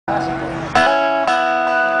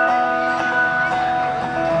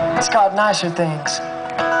It's called Nicer Things.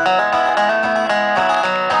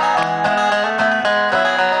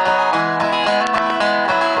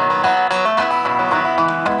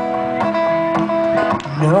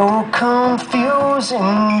 No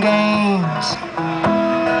confusing games,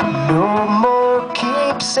 no more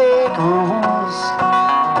keepsake rules.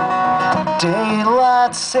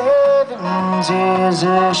 Daylight savings is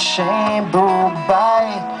a shameful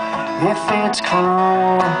bite if it's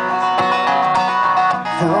cruel.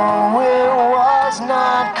 Though it was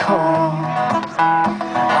not cold,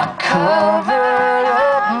 I covered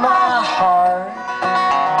up my heart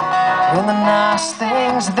in the nice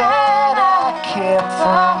things that I kept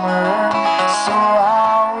from her, so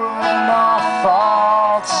I would not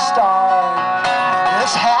fall to start.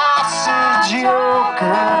 This house of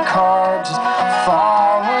joker cards is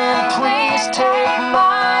falling, please take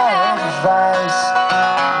my advice.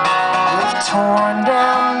 We've torn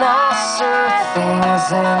down nicer things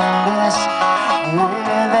than this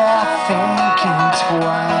without thinking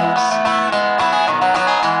twice.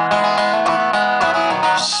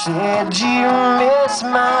 Said you miss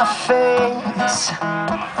my face.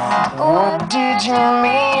 What did you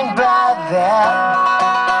mean by that?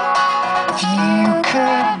 If you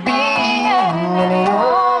could be in any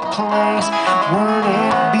old place, would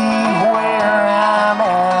it be where I'm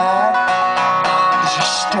at? 'Cause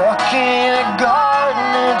you're stuck in a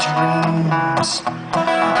garden of dreams,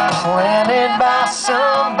 planted by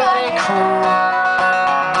somebody cruel.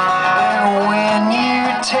 And when you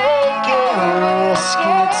take a risk,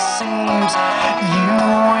 it seems you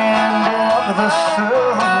end up the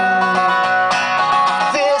fool.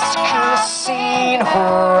 This casino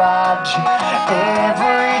robbed you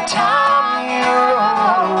every time you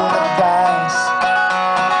roll the dice.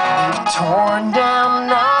 You've torn down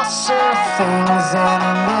nicer things than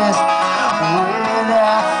this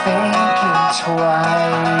without thinking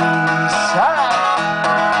twice. All right.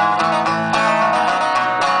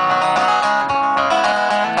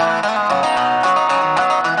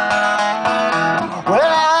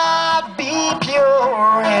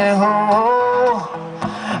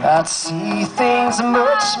 I'd see things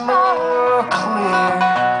much more clear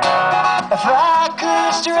if I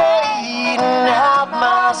could straighten out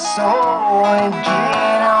my soul and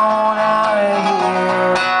get on out of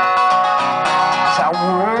here. 'Cause I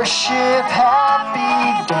worship happy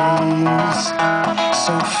days,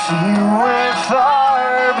 so few and far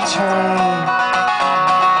between.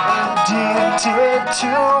 Addicted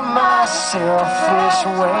to my selfish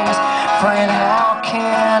ways, friend, how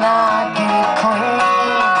can I get clean?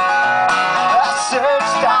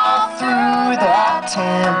 Searched all through that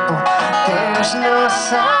temple, there's no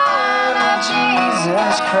sign of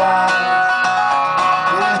Jesus Christ.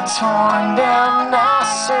 We've torn down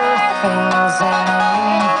nicer things than me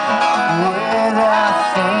without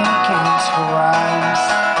thinking twice.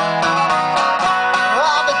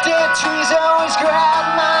 All the dead trees always grab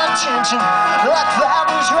my attention, like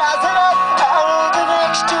flowers rising up out of the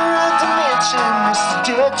next dimension. It's the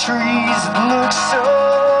dead trees that look so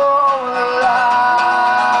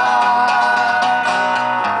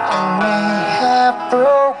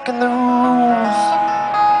broken the rules.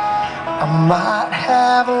 I might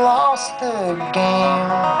have lost the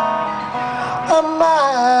game. I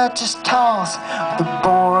might just toss the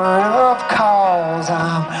board of calls.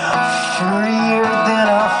 I'm freer than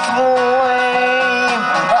a flame.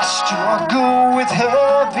 I struggle with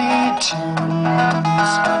heavy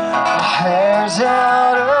tunes. My hair's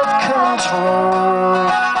out of control.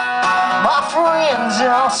 My friends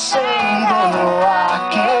all say they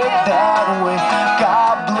like it that way.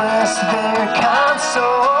 God bless their kind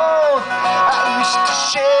soul. I used to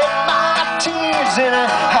shed my tears in a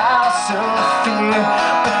house of fear,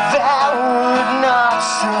 but that would not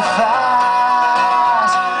suffice.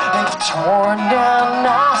 They've torn down